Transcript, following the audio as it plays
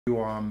You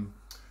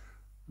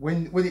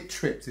when it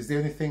trips, is there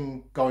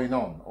anything going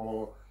on,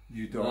 or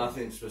you don't?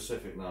 Nothing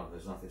specific. No,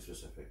 there's nothing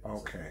specific.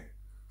 Okay,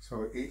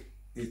 so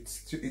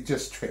it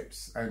just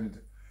trips, and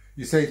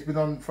you say it's been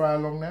on for how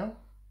long now?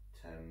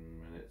 10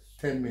 minutes.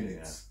 10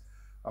 minutes.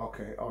 Yeah.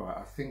 Okay, all right.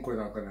 I think what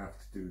I'm gonna have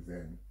to do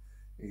then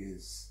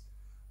is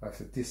I have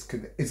to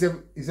disconnect.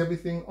 Is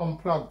everything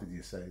unplugged? Did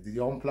you say? Did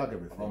you unplug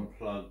everything?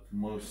 Unplug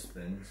most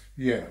things.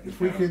 Yeah. If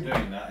we can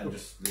doing that and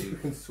just leave. We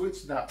can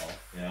switch that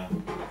off. Yeah.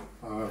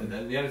 And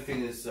then the other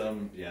thing is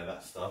yeah,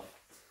 that stuff.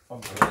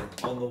 Okay.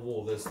 On the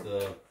wall there's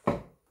the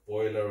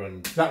boiler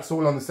and that's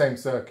all on the same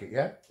circuit,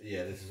 yeah?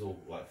 Yeah, this is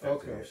all like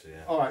factory, okay.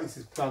 Yeah. All right, this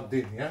is plugged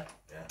in, yeah?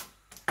 Yeah.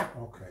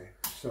 Okay.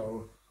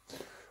 So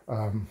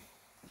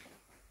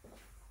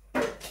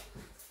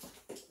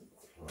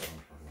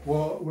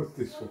what's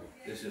this for?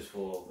 This is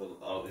for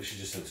the she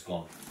just said it's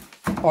gone.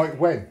 Oh, it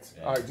went.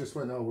 Yeah. Oh, it just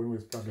went out when we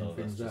was plugging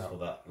things that's just out. for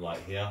that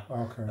light here.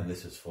 Okay. And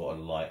this is for a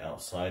light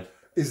outside.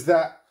 Is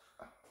that?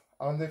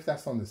 I wonder if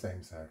that's on the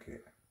same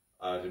circuit.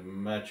 I'd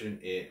imagine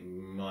it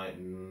might.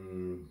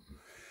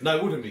 No,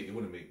 it wouldn't be. It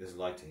wouldn't be. There's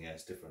lighting. Yeah,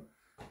 it's different.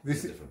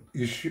 This is different.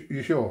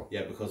 You sure?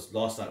 Yeah, because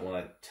last night when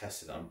I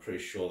tested, I'm pretty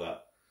sure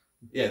that.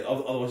 Yeah,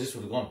 otherwise this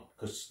would have gone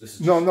because this is.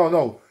 Just...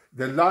 No.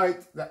 The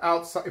light, the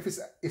outside. If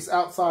it's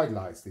outside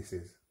lights, this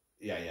is.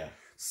 Yeah.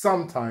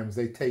 Sometimes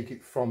they take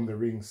it from the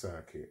ring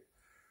circuit,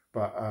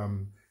 but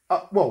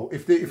well,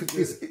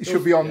 it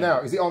should be on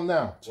now. Is it on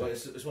now? Well,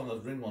 it's one of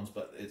those ring ones,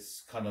 but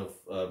it's kind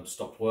of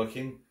stopped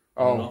working.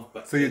 Oh,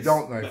 so you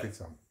don't know if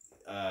it's on.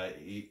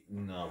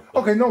 No.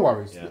 Okay, no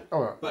worries. Yeah.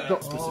 All right. But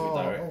not specific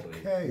directly.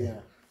 Okay. Yeah.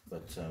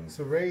 But it's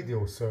a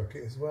radial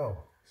circuit as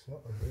well. It's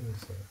not a ring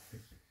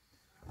circuit.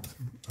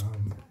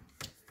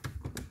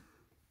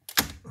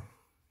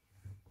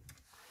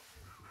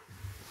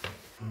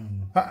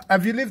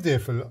 Have you lived there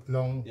for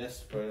long?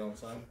 Yes, very long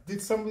time.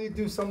 Did somebody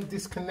do some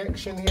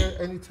disconnection here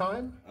any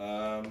time?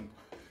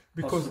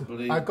 Because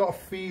possibly. I got a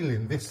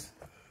feeling this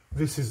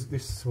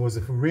was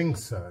a ring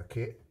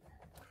circuit,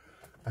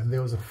 and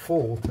there was a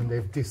fault, and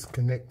they've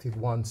disconnected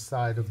one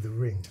side of the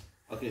ring.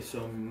 Okay,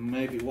 so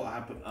maybe what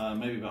happened?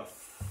 Maybe about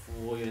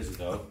 4 years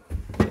ago,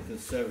 in the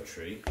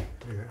conservatory,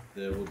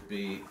 there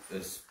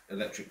was an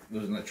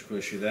electrical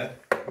issue there,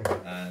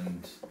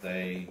 and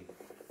they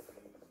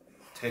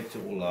taped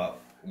it all up.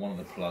 One of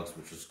the plugs,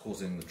 which was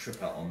causing the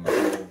trip out on the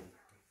whole,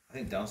 I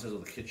think downstairs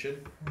of the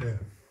kitchen. Yeah.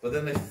 But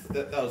then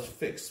that was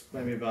fixed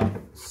maybe about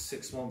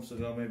 6 months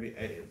ago, maybe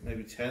 8,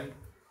 maybe 10.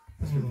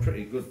 It's been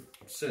pretty good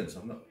since.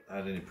 I've not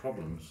had any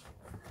problems.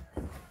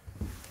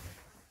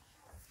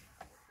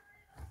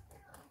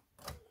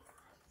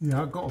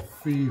 Yeah, I got a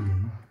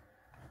feeling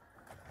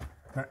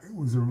that it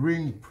was a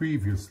ring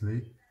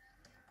previously,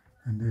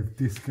 and they've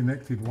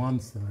disconnected one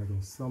side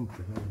or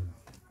something. I don't know.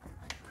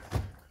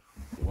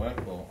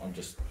 Well, I'm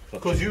just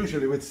because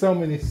usually with so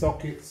many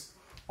sockets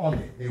on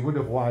it, they would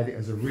have wired it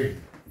as a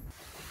ring.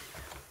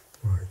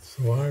 Right,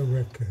 so I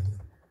reckon.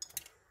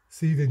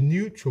 See, the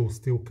neutral's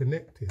still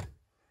connected.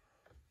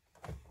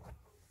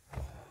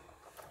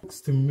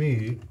 Looks to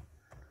me.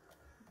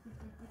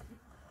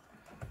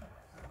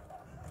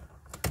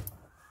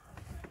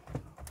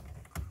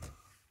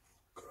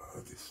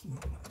 God, it's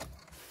not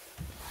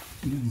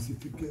easy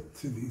to get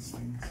to these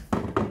things.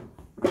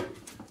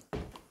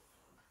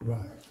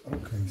 Right,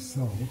 okay,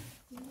 so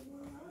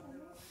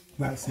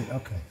that's it,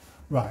 okay.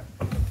 Right.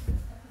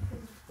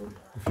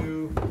 If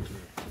you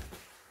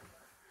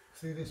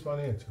see this one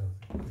here,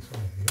 Charlie, this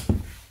one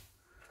here,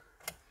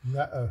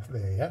 that earth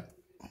there, yeah?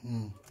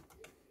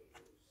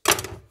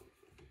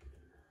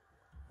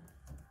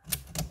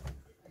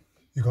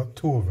 You got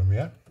two of them,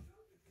 yeah?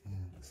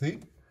 See?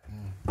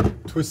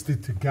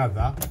 Twisted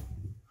together,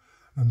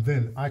 and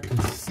then I can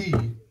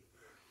see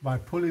by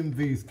pulling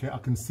these, I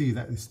can see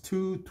that there's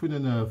two twin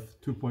and earth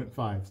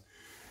 2.5s.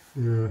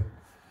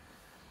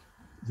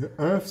 The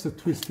earths are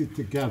twisted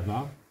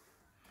together,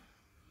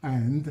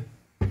 and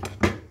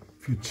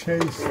if you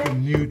chase the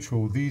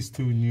neutral, these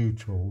two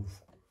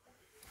neutrals,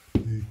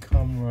 they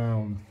come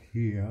round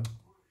here.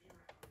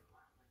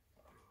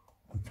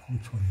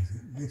 Which one is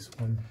it? This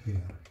one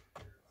here.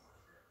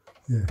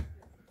 Yeah.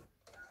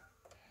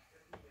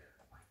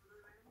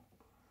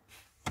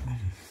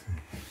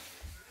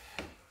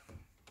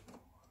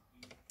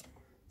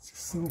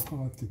 So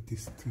hard to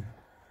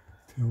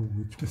tell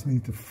which. Just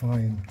need to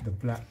find the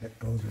black that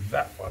goes with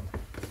that one.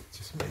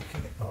 Just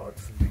making it hard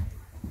for me.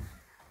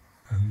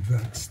 And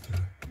that's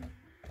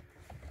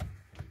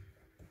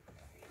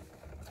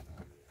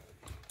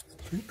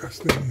I think that's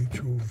the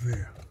neutral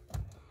there.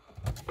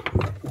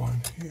 That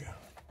one here.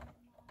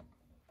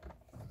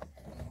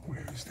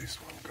 Where is this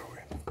one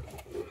going?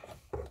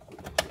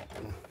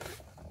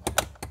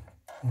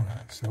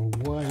 Alright, so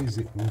why is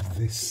it with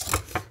this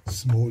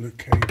smaller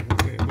cable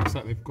there? It looks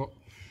like they've got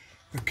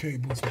the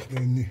cables with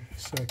their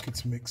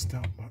circuits mixed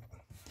up. But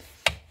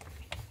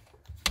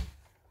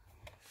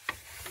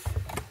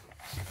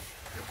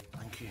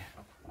thank you.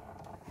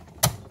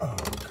 Oh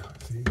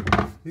God, see,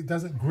 it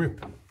doesn't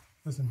grip.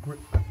 Doesn't grip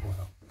that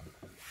well.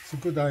 It's a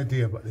good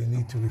idea, but they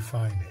need to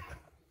refine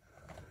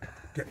it.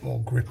 get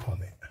more grip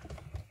on it.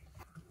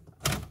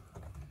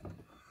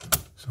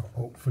 So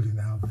hopefully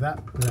now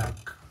that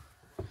black,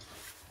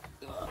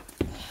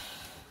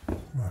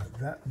 right,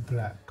 that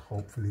black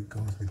hopefully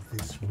goes with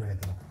this red.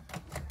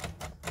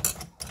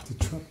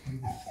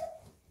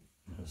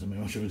 Doesn't make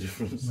much of a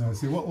difference. No,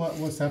 see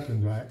what's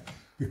happened, right?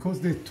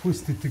 Because they're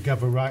twisted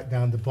together right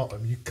down the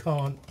bottom, you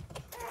can't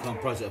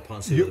price it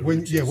upon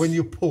when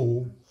you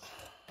pull.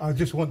 I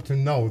just want to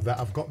know that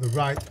I've got the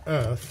right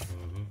earth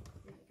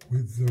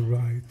with the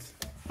right.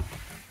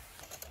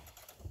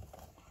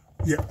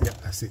 Yeah,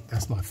 that's it.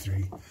 That's my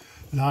 3.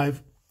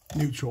 Live,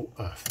 neutral,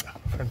 earth.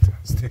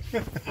 Fantastic.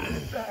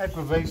 That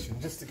aggravation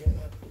just to get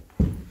that.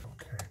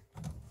 Okay.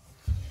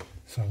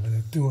 So I'm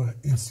going to do an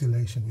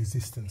insulation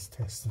resistance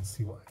test and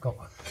see what I got.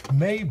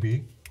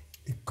 Maybe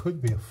it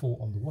could be a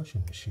fault on the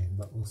washing machine,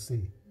 but we'll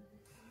see.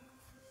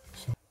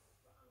 So,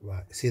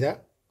 right, see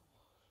that?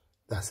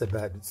 That's a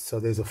bad, so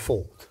there's a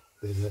fault.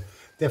 There's a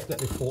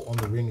definitely fault on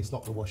the ring. It's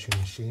not the washing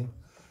machine,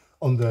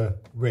 on the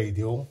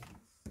radial.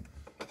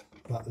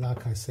 But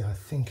like I say, I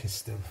think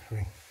it's the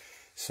ring.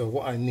 So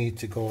what I need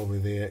to go over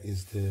there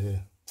is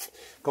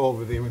go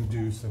over there and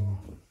do some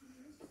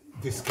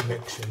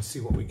disconnection, see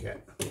what we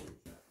get.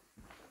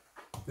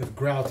 They've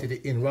grouted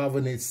it in rather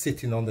than it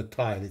sitting on the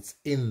tile, it's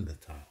in the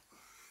tile.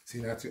 See,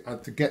 now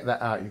to get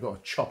that out, you've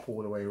got to chop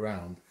all the way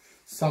around.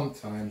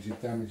 Sometimes you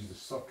damage the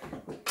socket.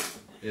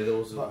 Yeah, there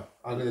was.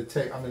 I'm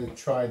gonna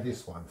try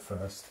this one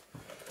first.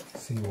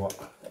 See what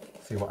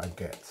I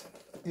get.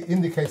 It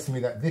indicates to me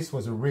that this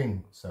was a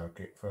ring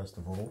circuit first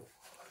of all.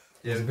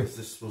 Yeah, because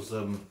this was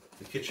the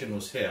kitchen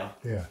was here.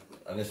 Yeah.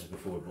 And this was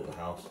before we bought the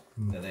house.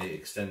 Then they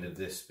extended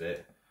this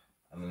bit,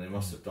 and then they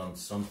must have done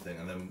something.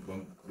 And then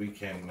when we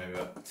came, maybe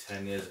about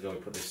 10 years ago, we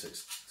put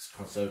this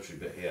conservatory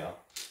bit here.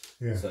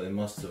 Yeah. So they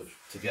must have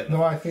to get.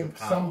 No, I think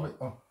somebody.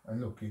 Oh,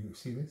 and look, you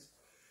see this?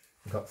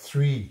 We've got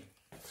three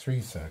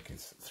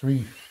circuits,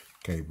 3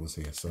 cables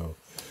here. So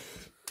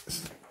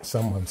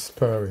someone's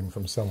spurring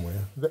from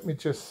somewhere. Let me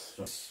just.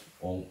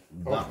 On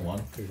that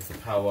one, the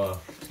power.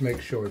 Let's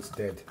make sure it's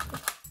dead.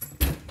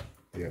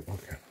 Yeah,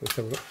 okay. Let's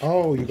have a look.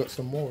 Oh, you got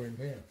some more in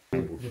here.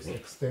 Just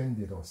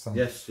extended or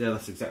something. Yes, yeah,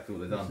 that's exactly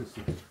what they've done.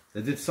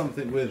 They did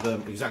something with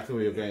exactly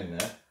where you're going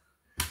there.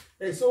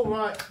 It's all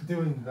right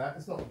doing that.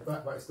 It's not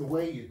that, but it's the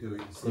way you do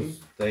it. You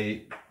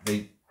see?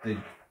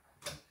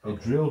 They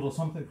drilled or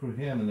something through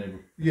here, and then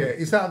they. Yeah,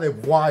 it's how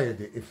they've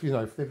wired it. If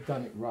they've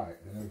done it right,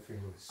 then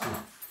everything will suit.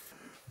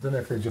 I don't know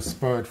if they just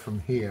spurred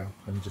from here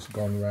and just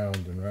gone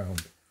round and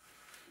round.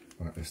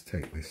 Right, let's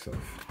take this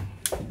off.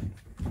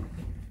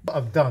 What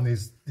I've done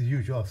is the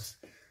usual. I've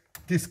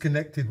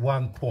disconnected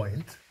one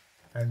point,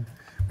 and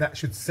that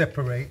should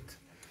separate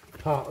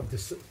part of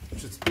this.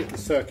 Should split the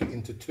circuit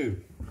into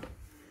 2.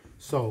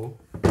 So,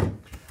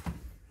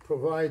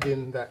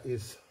 providing that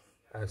is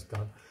as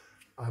done,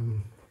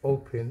 I'm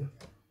open.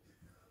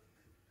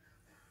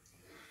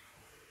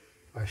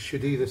 I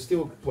should either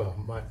still, well,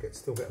 I might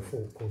still get a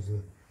fault because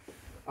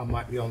I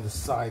might be on the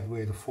side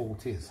where the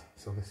fault is.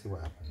 So let's see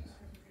what happens.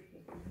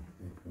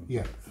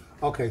 Yeah.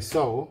 Okay,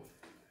 so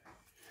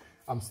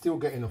I'm still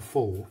getting a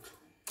fault.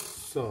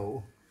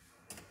 So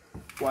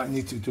what I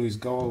need to do is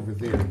go over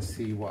there and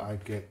see what I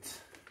get.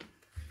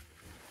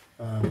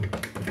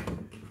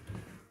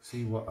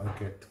 See what I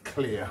get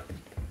clear.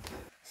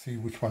 See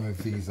which one of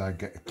these I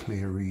get a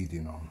clear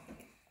reading on.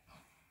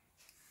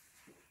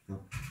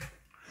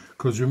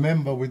 Because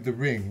remember, with the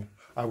ring,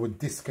 I would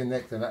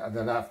disconnect and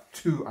I'd have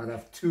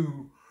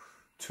two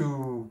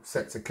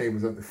sets of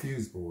cables at the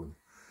fuse board,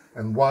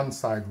 and one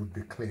side would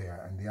be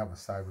clear and the other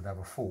side would have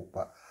a fault.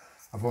 But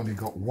I've only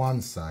got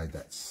one side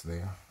that's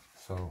there.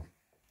 So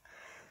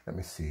let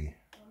me see.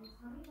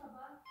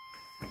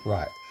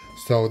 Right.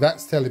 So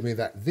that's telling me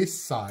that this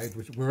side,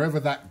 which wherever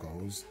that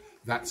goes,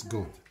 that's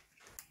good.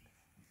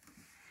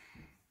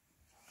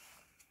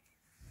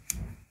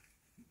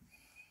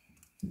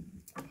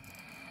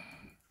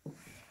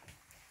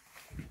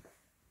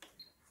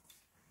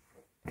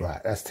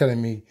 Right, that's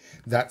telling me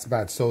that's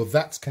bad. So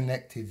that's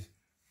connected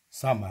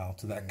somehow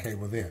to that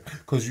cable there.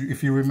 Because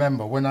if you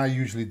remember, when I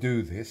usually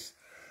do this,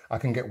 I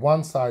can get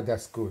one side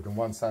that's good and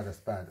one side that's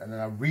bad. And then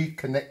I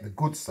reconnect the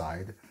good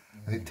side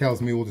and it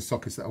tells me all the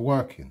sockets that are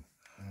working.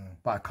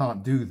 But I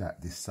can't do that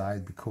this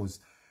side because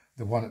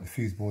the one at the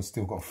fuse board's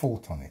still got a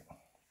fault on it.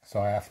 So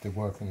I have to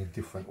work in a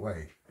different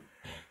way.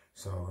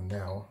 So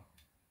now,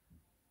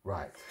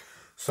 right.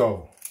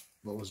 So,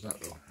 what was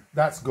that though?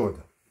 That's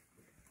good.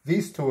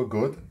 These two are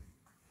good.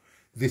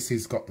 This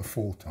has got the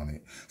fault on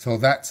it. So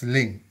that's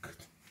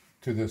linked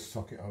to the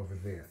socket over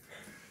there.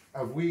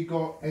 Have we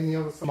got any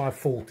other? My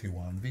faulty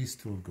one. These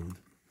two are good.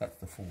 That's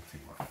the faulty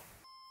one.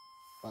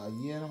 About a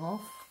year and a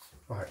half.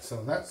 Right,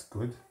 so that's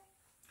good.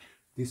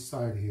 This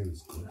side here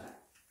is good.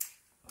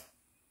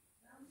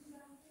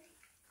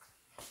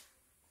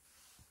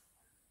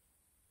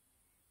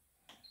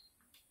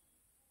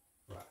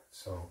 Right,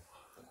 so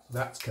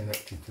that's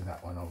connected to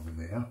that one over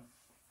there.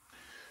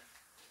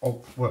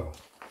 Oh, well,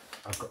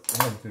 I've got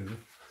one to do.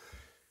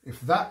 If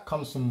that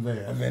comes from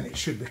there, then it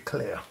should be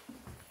clear.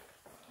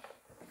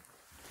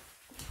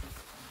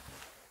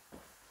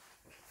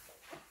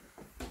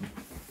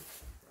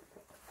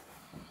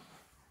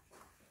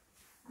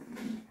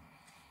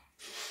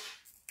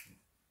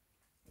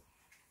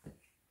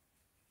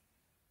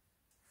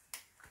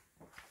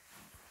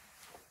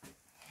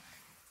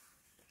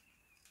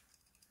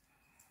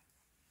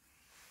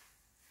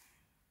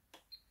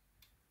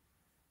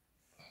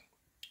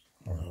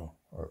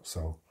 work.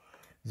 So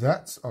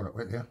that's, oh,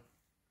 wait there.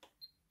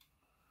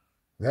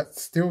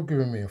 That's still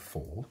giving me a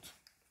fault.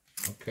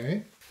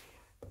 Okay.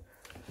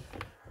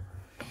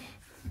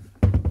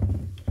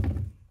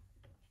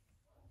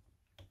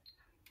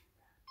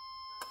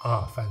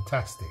 Ah,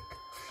 fantastic.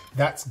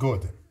 That's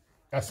good.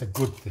 That's a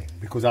good thing,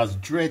 because I was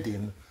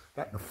dreading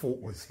that the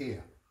fault was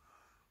here.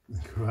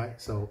 Right,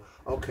 so,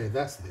 okay,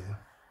 that's there.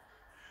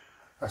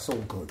 That's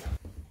all good.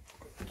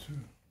 Got to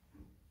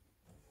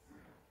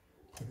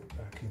put it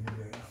back in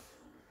there.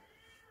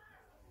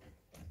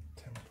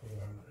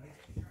 Temporarily.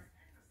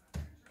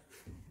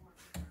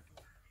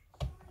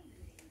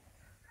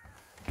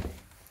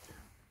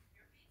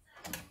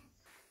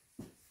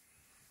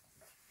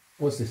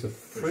 What's this, a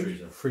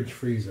fridge? Fridge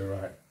freezer,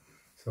 right.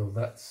 So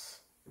that's,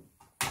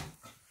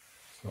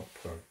 it's not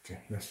plugged in,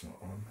 that's not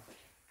on.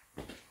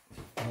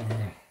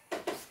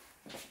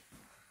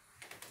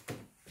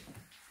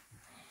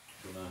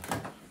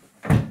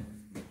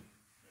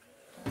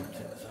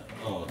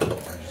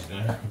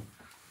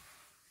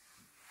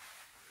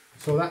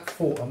 So that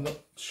fault, I'm not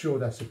sure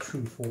that's a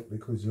true fault,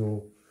 because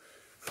your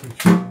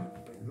fridge,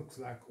 it looks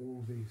like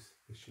all these,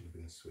 this should have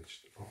been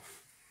switched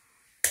off.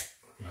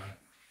 Right.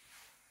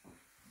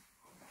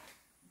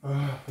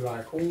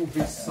 Like all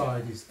this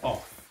side is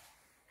off.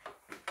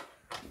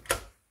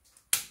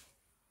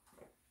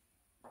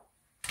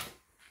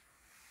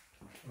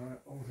 Right,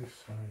 all this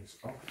side is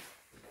off.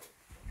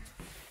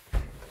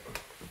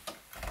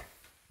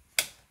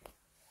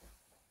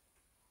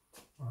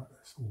 Right,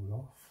 that's all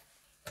off.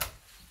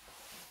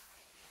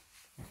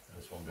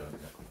 This one going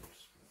backwards.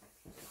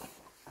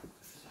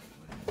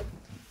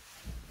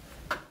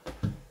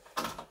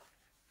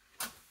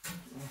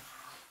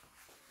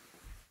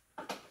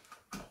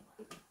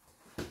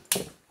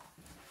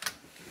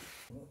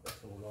 That's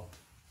all off.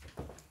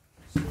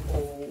 It's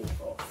all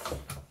off.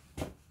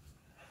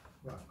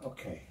 Right,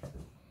 okay.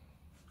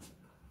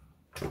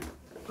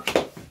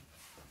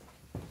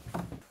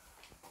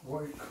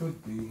 What it could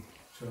be,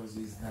 Charles,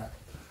 is that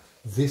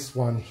this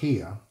one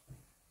here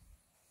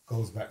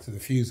goes back to the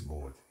fuse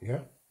board, yeah?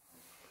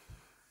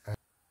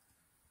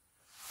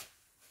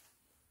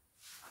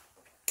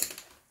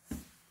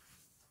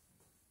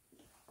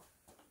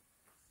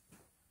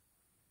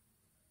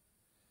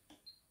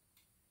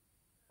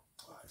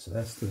 So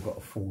that's still got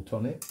a fault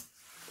on it.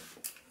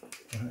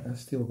 Right,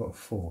 that's still got a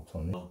fault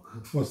on it.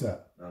 What's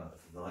that?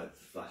 The light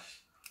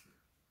flash.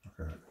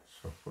 Okay,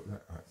 so I'll put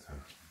that right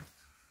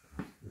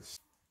there. This.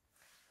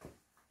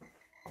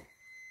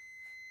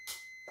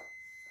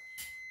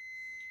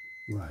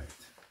 Right.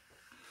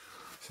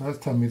 So that's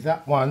telling me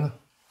that one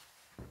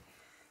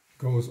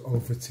goes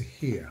over to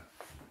here.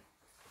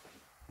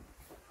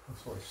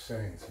 That's what it's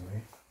saying to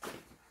me.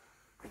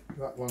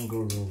 That one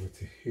goes over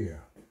to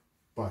here.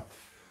 But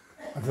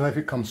I don't know if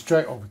it comes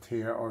straight over to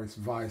here or it's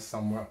via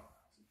somewhere,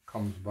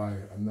 comes by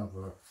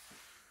another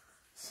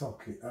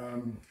socket.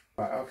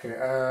 Right,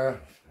 okay.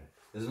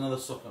 There's another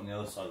socket on the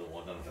other side of the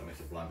wall. I don't know if that makes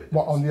a blind bit.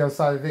 What, on the other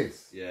side of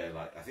this? Yeah,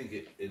 like I think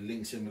it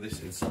links in with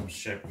this in some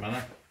shape or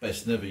manner, but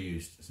it's never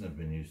used. It's never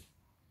been used.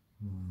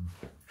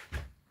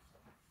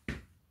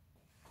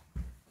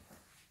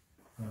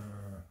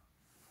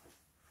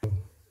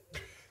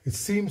 It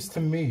seems to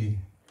me,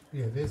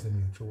 yeah, there's a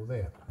neutral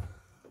there.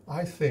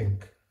 I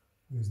think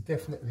there's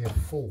definitely a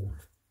fault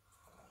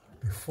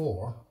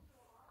before,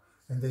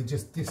 and they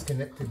just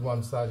disconnected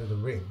one side of the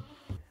ring.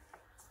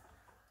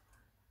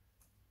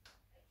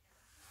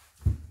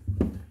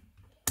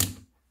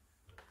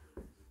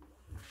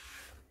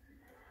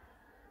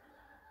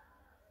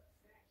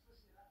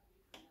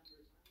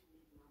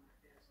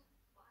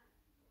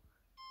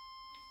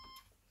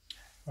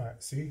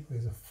 Right, see,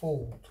 there's a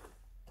fault.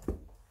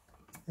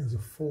 There's a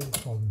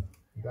fault on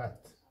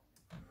that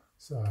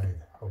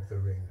side of the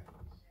ring.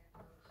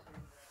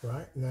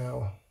 Right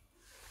now,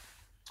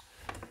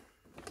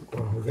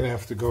 well, we're gonna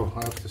have to go.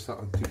 I have to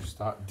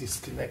start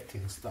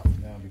disconnecting stuff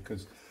now,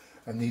 because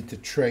I need to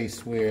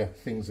trace where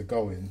things are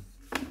going.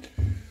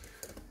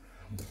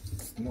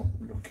 It's not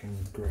looking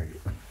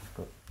great,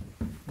 but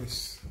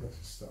let's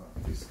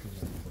start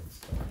disconnecting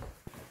stuff.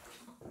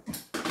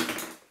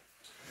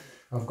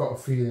 I've got a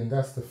feeling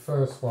that's the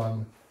first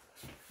one.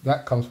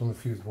 That comes from the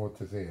fuse board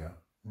to there.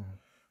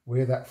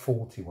 Where that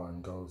faulty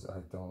one goes, I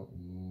don't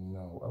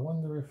know. I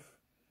wonder if...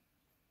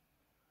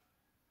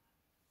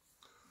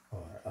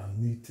 Alright, I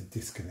need to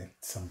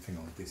disconnect something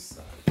on this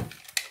side.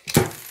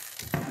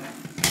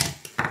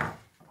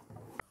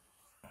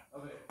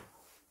 Okay.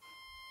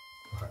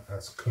 Right,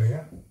 that's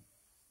clear.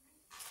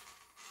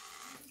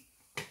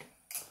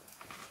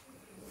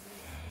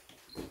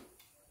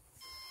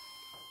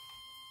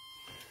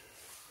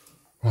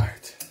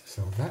 Right,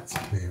 so that's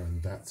clear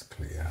and that's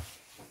clear.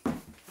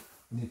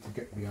 Need to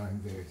get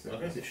behind there.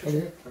 Okay, sure.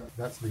 Okay.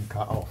 That's been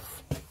cut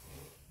off.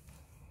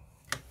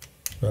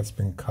 That's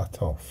been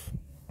cut off.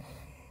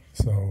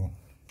 So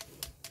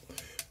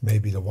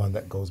maybe the one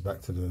that goes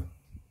back to the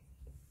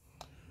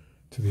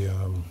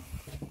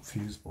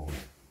fuse board.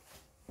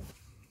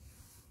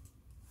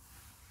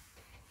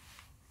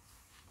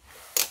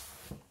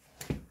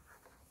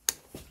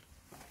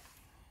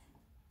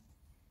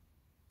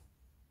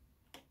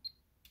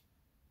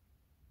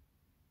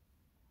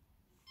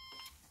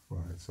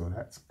 so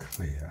that's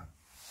clear.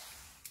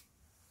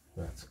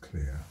 That's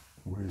clear.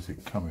 Where is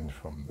it coming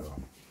from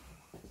though?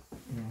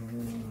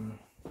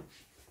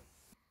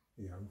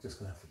 Yeah, I'm just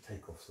gonna have to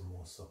take off some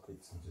more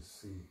sockets and just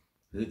see.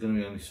 Is it going to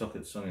be only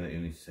sockets, something that you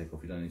need to take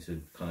off? You don't need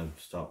to kind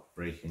of start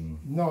breaking.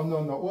 No,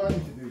 no, no. All I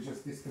need to do is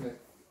just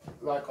disconnect,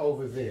 like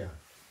over there.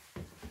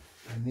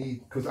 I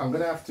need, because I'm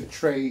gonna have to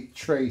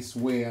trace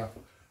where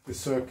the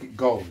circuit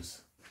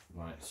goes.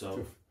 Right.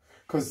 So,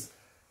 because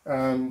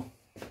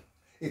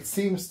it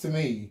seems to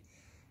me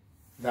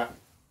that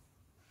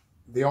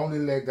the only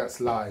leg that's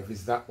live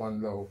is that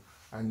one low,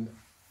 and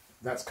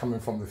that's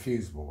coming from the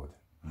fuse board.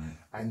 Right.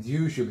 And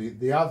usually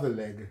the other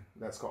leg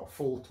that's got a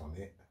fault on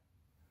it,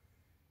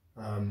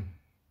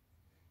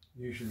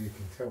 usually you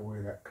can tell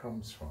where that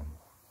comes from.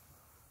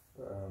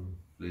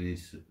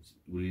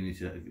 will you need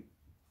to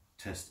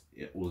test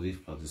all of these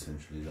plugs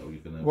essentially? Is that what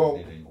you're going to?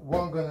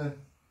 Well,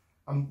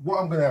 what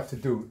I'm gonna have to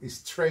do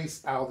is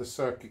trace how the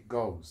circuit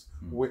goes,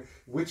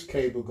 which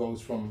cable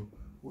goes from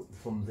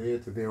there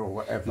to there or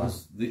whatever.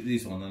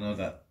 These one, I know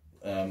that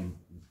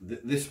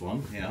this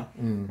one here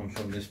comes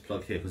from this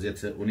plug here, because he had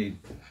to, when he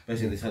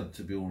basically this had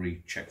to be all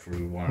rechecked for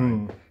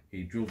rewiring.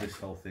 He drilled this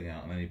whole thing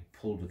out and then he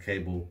pulled the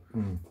cable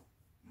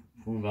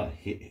from about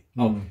here.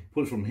 Pulled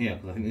it from here,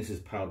 because I think this is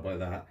powered by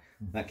that.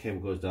 That cable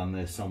goes down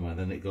there somewhere,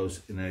 then it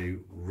goes in a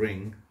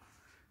ring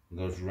and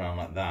goes around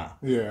like that.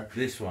 Yeah.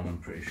 This one I'm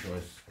pretty sure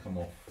has come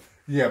off.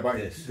 Yeah, but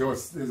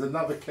there's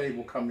another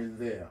cable coming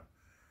there.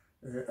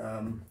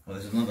 Well,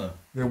 there's another.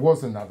 There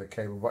was another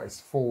cable, but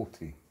it's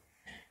faulty.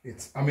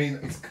 It's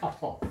cut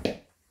off.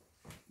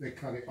 They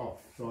cut it off.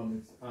 So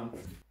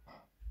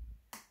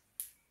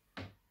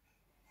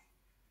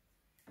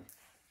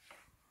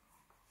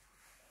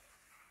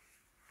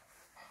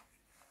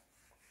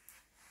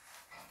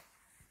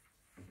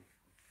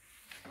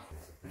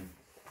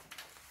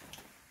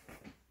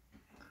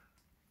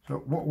So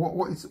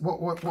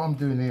what I'm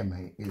doing here,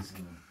 mate, is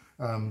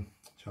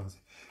Charles,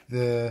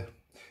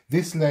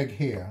 this leg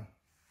here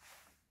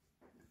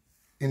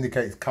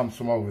indicates comes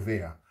from over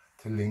there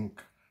to link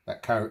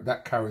that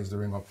carries the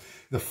ring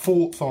off. The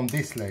fault's on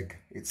this leg,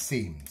 it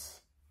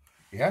seems.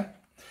 Yeah.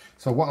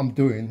 So what I'm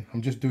doing,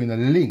 I'm just doing a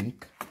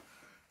link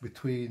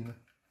between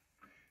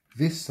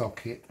this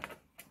socket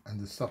and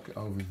the socket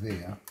over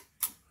there.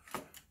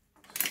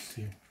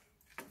 See.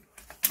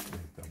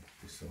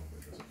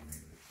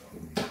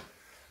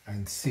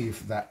 And see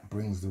if that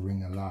brings the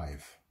ring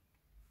alive.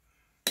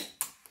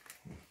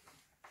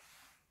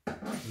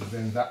 And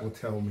then that will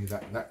tell me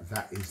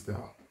that is the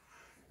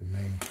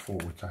main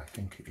fault, which I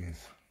think it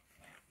is,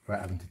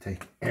 without having to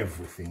take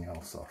everything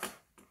else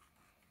off.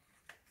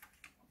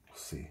 We'll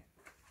see.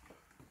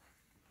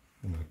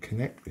 I'm going to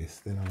connect this,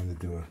 then I'm going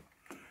to do a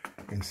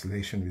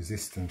insulation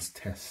resistance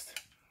test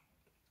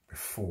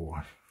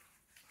before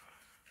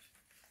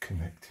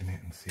connecting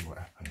it and see what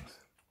happens.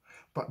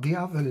 But the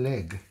other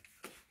leg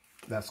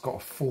that's got a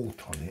fault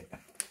on it,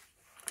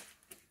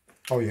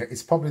 oh yeah,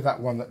 it's probably that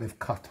one that they've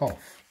cut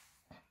off,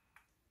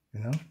 you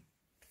know.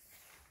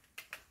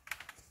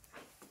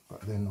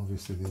 But then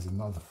obviously there's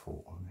another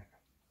fault on it.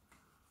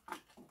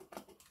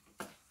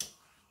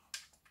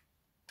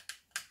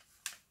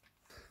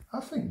 I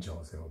think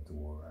Jose will do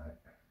all right.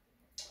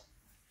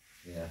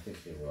 Yeah, I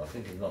think he will. I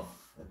think he's not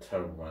a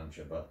terrible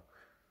manager, but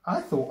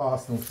I thought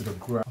Arsenal should have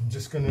grabbed. I'm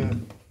just gonna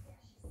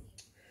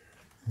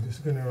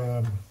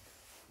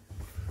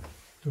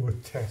do a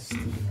test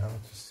now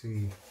to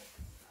see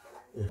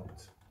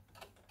it.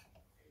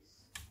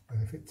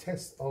 And if it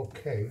tests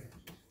okay,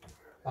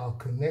 I'll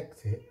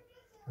connect it,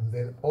 and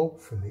then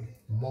hopefully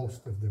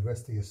most of the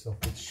rest of your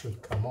sockets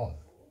should come on.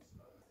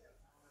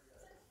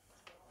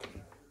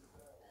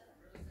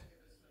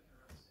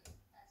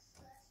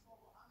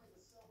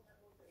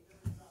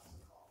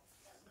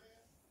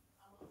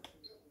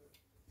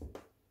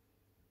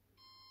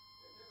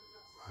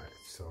 Right,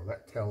 so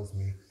that tells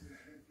me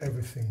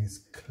everything is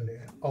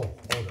clear. Oh, hold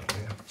on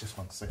there, just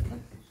 1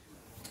 second.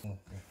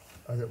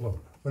 Okay. Well,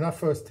 when I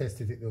first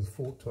tested it, there was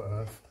fault to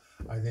earth.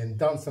 I then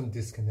done some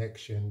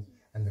disconnection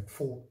and the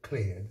fault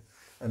cleared,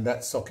 and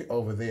that socket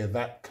over there,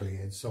 that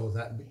cleared. So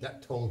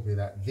that told me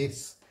that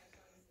this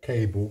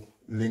cable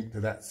linked to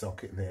that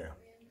socket there,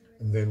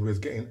 and then was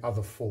getting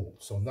other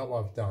faults. So now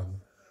what I've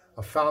done,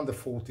 I found the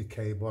faulty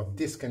cable, I've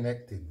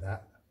disconnected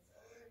that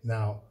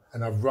now,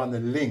 and I've run a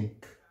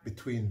link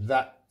between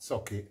that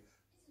socket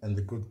and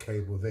the good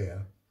cable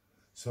there.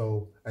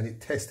 So, and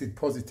it tested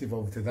positive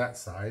over to that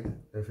side,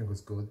 everything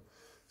was good.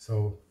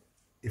 So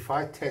if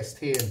I test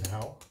here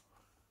now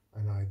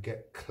and I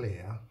get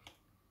clear,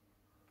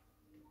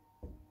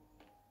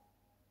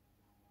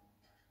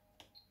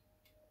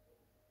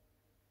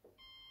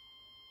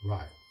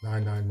 right,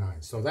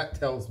 999. So that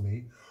tells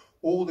me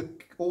all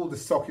the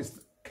sockets,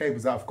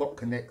 cables I've got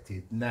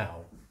connected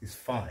now is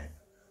fine.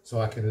 So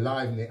I can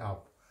liven it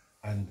up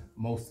and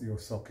most of your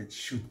sockets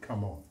should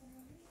come on.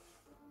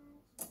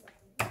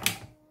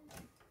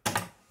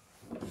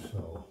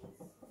 So,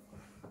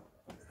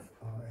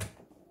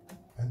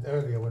 and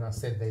earlier when I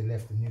said they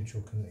left the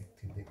neutral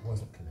connected, it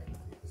wasn't connected,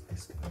 it was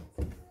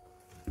disconnected.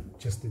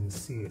 Just didn't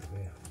see it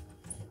there.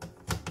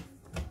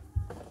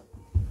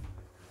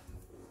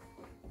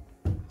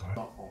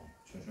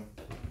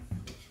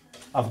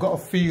 I've got a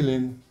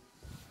feeling.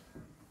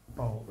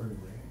 Oh, anyway,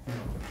 it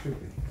should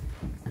be.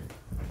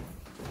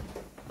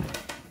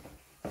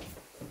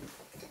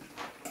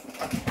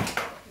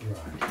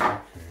 Right.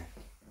 Okay.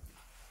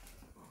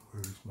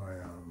 Where's my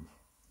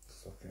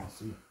so I can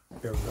see.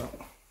 There we go.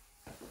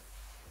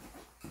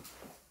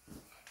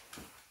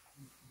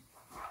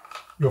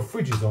 Your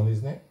fridge is on,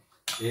 isn't it?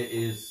 It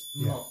is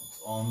not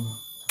on.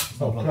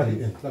 Oh, plug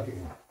it in. Plug it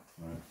in.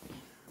 Right.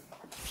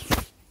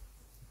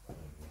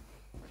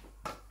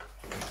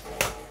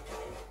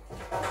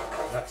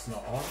 That's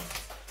not on.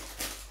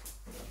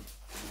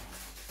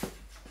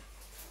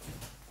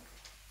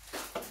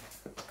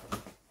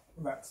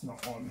 That's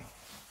not on.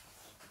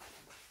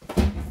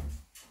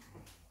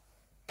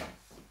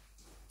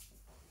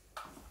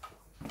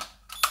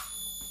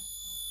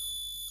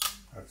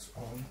 That's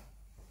on.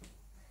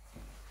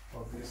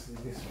 Obviously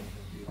this one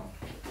will be on.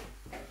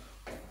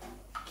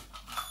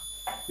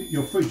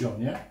 Your fridge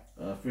on, yeah?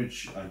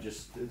 Fridge, I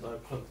just did. I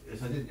plugged.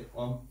 Yes, I did get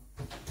on.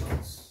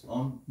 That's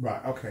on.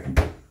 Right. Okay.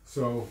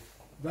 So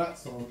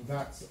that's on.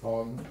 That's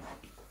on.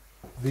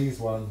 These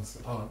ones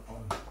aren't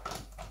on.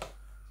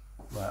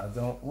 Right. I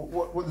don't.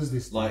 What does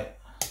this do? Light.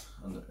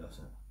 That's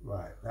it.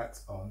 Right.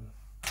 That's on.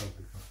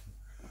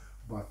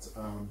 But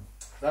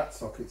that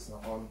socket's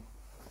not on.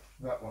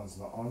 That one's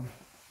not on.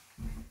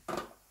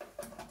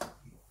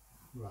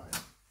 Right.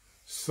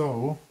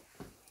 So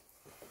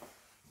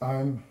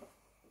I'm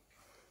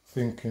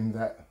thinking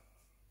that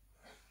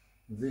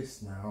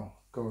this now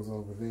goes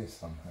over there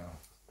somehow,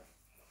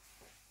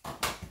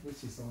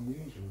 which is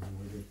unusual the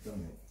way they've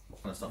done it.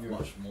 That's not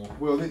much more.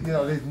 Well, you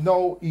know, there's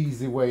no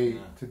easy way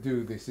to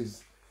do this.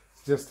 Is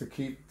just to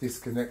keep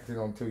disconnected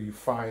until you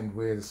find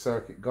where the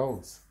circuit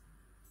goes.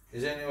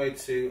 Is there any way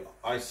to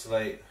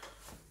isolate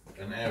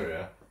an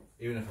area,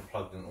 even if a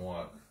plug didn't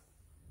work?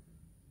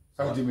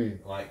 How Like, do you mean?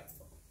 Like,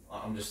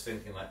 I'm just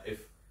thinking, like,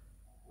 if,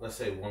 let's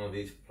say, one of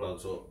these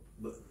plugs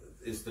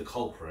is the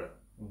culprit,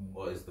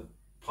 or is the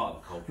part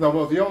of the culprit? No,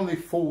 well, the only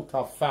fault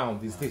I've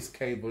found is this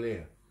cable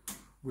here,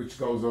 which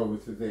goes over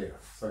to there,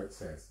 so it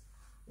says,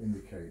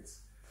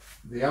 indicates.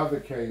 The other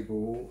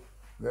cable,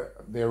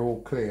 they're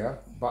all clear,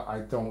 but I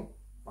don't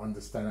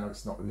understand how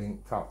it's not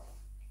linked up.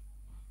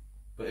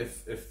 But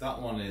if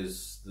that one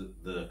is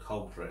the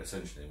culprit,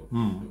 essentially,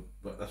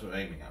 but that's what we're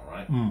aiming at,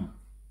 right?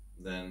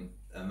 Then,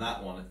 and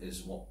that one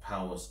is what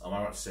powers, am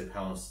I right to say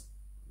powers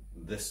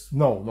this?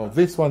 No,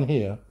 this one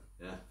here.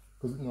 Yeah.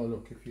 Because, no,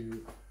 look, if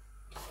you,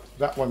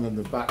 that one on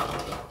the back,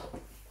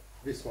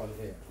 this one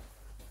here.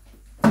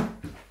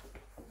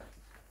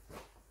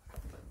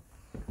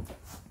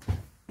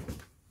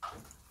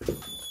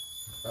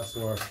 That's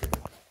working.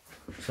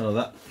 So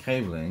that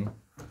cabling,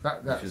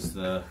 That's, which is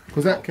the...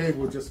 because that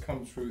cable just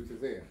comes through to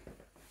there.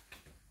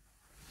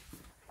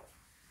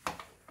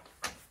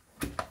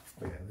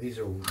 Yeah, these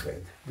are all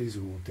dead. These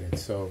are all dead.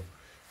 So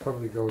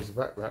probably goes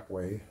back that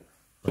way,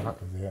 back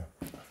of there.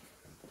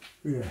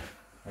 Yeah,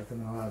 I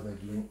don't know how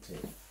they've linked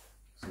it.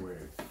 It's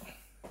weird.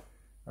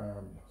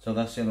 So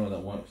that's the only one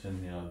that works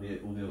in all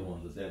the other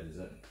ones are dead, is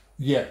it?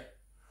 Yeah.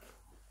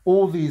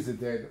 All these are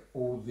dead.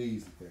 All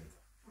these are dead.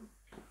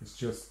 It's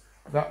just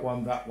that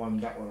one I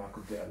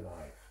could get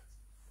alive.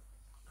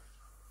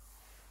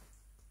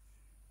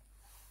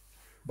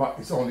 But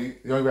it's only,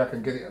 the only way I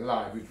can get it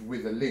alive is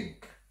with a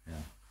link. Yeah.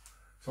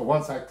 So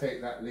once I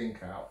take that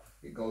link out,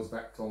 it goes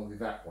back to only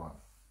that one.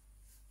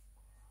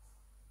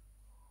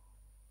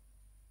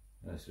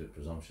 That's a bit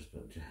presumptuous,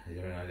 but do you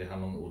have any idea how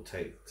long it will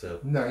take to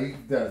No, you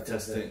don't.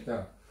 test it?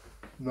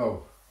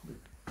 No, you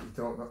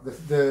don't know.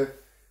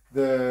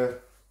 The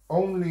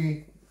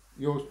only,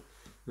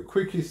 the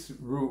quickest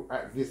route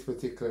at this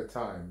particular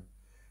time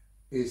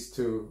is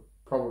to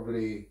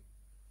probably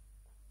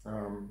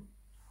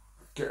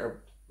get a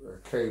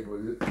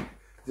cable,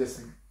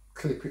 just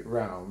clip it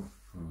round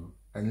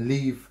and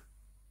leave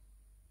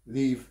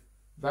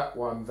that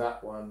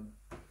one,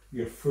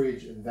 your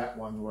fridge and that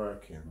one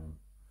working,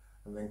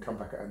 and then come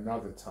back at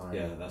another time.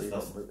 Yeah, that's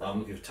I'm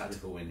looking for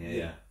tactical win here.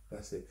 Yeah,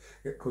 that's it.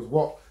 Because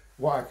what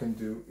I can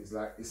do is,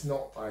 like, it's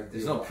not ideal.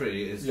 it's not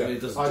pretty. It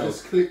doesn't. I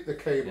just clip the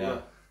cable.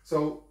 Yeah.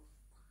 So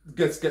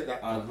let's get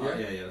that.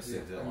 Yeah, let's see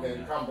that and one,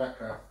 then come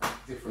back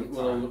at different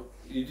time. Well,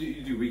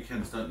 you do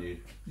weekends, don't you?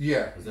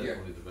 Yeah, Because they're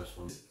probably the best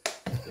ones.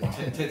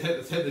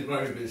 Take the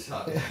grimy bits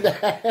out.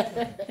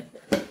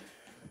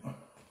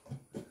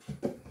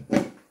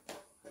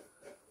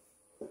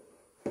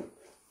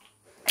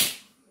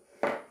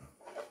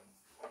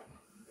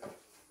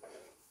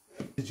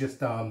 It's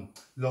just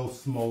low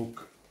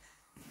smoke,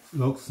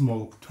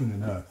 twin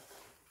and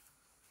earth.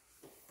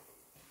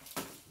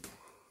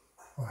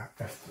 All right,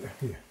 that's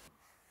here.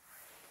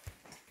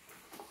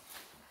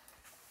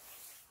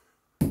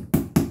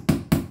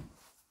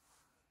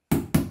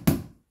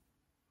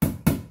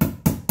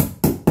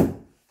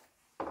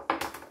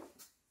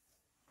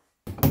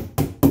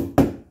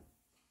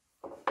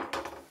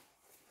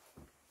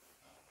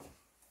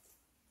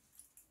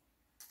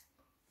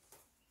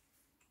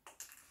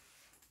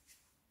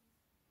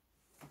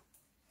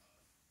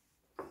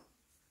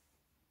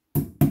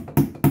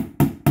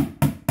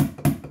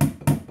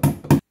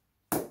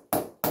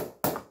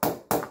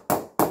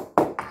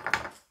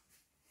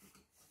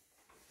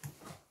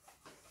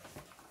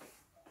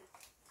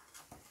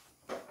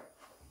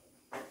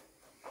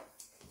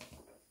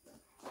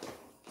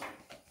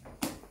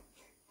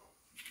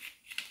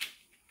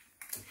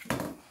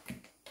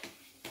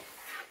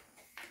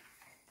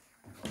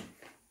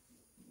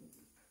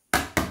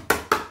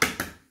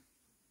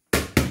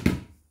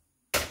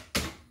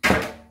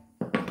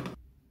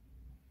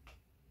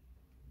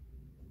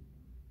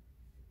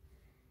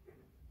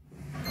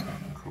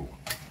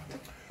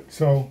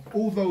 So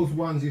all those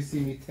ones you see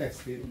me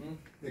tested,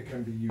 they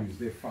can be used.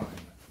 They're fine.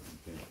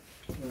 Okay.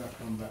 When I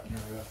come back now,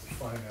 I have to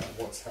find out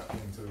what's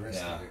happening to the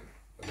rest of it.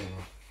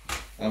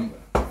 I don't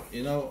know.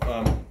 You know,